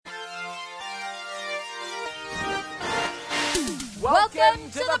Welcome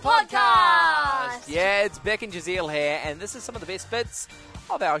to the podcast! Yeah, it's Beck and Jazeel here, and this is some of the best bits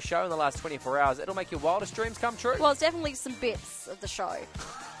of our show in the last 24 hours. It'll make your wildest dreams come true. Well, it's definitely some bits of the show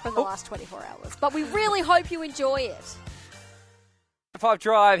from the last 24 hours, but we really hope you enjoy it. 5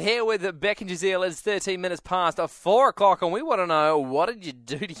 Drive here with Beck and Jazeel. It's 13 minutes past 4 o'clock, and we want to know, what did you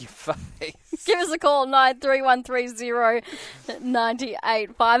do to your face? Give us a call,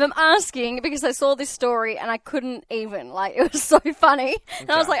 93130985. I'm asking because I saw this story and I couldn't even. It was so funny. And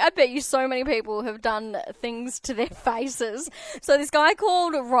I was like, I bet you so many people have done things to their faces. So this guy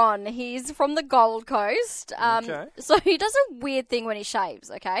called Ron, he's from the Gold Coast. So he does a weird thing when he shaves,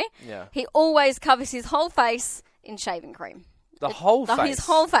 okay? Yeah. He always covers his whole face in shaving cream. His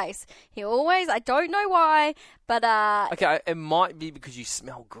whole face? He always, I don't know why, but... Okay, it might be because you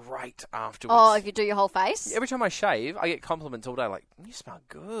smell great afterwards. Oh, if you do your whole face? Every time I shave, I get compliments all day, like, you smell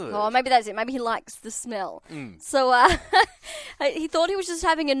good. Oh, maybe that's it. Maybe he likes the smell. So he thought he was just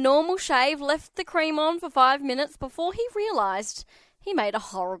having a normal shave, left the cream on for 5 minutes before he realised he made a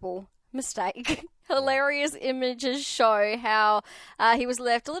horrible mistake. Hilarious images show how he was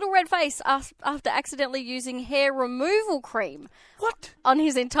left a little red face after accidentally using hair removal cream. What? On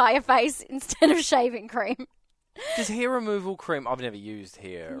his entire face instead of shaving cream. Does hair removal cream... I've never used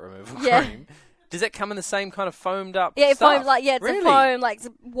hair removal cream. Does it come in the same kind of foamed up stuff? Foam, it's a foam, it's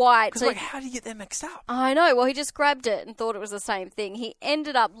white. Because, how do you get them mixed up? I know. Well, he just grabbed it and thought it was the same thing. He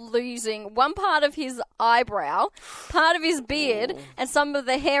ended up losing one part of his eyebrow, part of his beard, and some of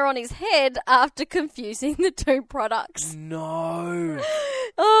the hair on his head after confusing the two products. No.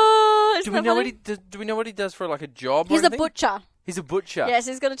 Oh, do we know what he does for a job? He's a butcher. He's a butcher. Yes,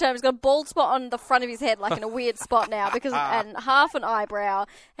 he's got a bald spot on the front of his head, in a weird spot now, and half an eyebrow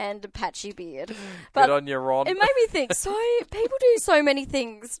and a patchy beard. But good on you, Ron. It made me think, so people do so many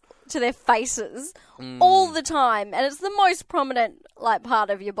things to their faces all the time, and it's the most prominent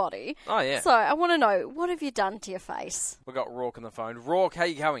part of your body. Oh, yeah. So I want to know, what have you done to your face? We've got Rourke on the phone. Rourke, how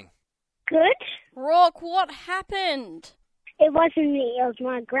you going? Good. Rourke, what happened? It wasn't me, it was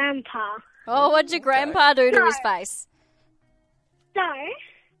my grandpa. Oh, what'd your grandpa do to his face? So,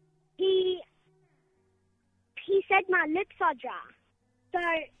 he said my lips are dry. So,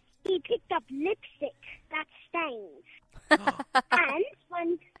 he picked up lipstick that stains. And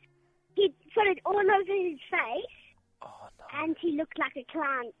when he put it all over his face, and he looked like a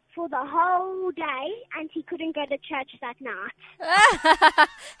clown for the whole day, and he couldn't go to church that night.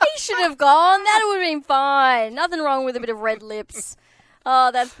 He should have gone. That would have been fine. Nothing wrong with a bit of red lips.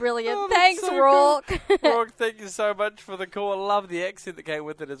 Oh, that's brilliant. Thanks, so Rourke. Rourke, thank you so much for the call. I love the accent that came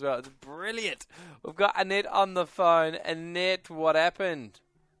with it as well. It's brilliant. We've got Annette on the phone. Annette, what happened?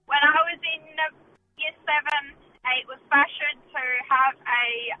 When I was in year 7, it was fashion to have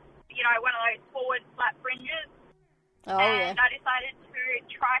one of those forward flat fringes. Oh, and I decided to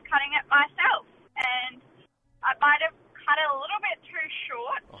try cutting it myself. And I might have cut it a little bit too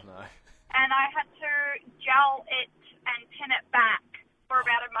short. Oh, no. And I had to gel it and pin it back for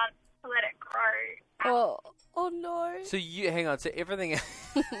about a month to let it grow. Oh no. So hang on, so everything,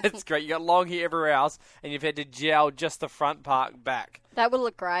 it's great. You got long hair everywhere else, and you've had to gel just the front part back. That would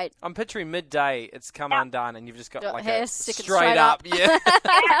look great. I'm picturing midday, it's come undone, and you've just got hair a sticking straight up. Yeah. And you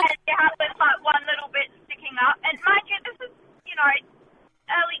have this one little bit sticking up. And mind you, this is,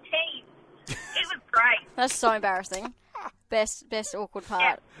 early teens. It was great. That's so embarrassing. Best awkward part.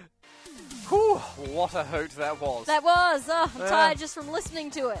 Yeah. Whew, what a hoot that was. That was. Oh, I'm tired just from listening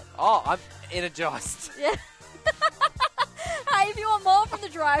to it. Oh, I'm energised. Yeah. Hey, if you want more from The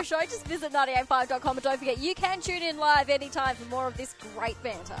Drive Show, just visit 985.com and don't forget you can tune in live anytime for more of this great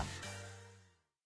banter.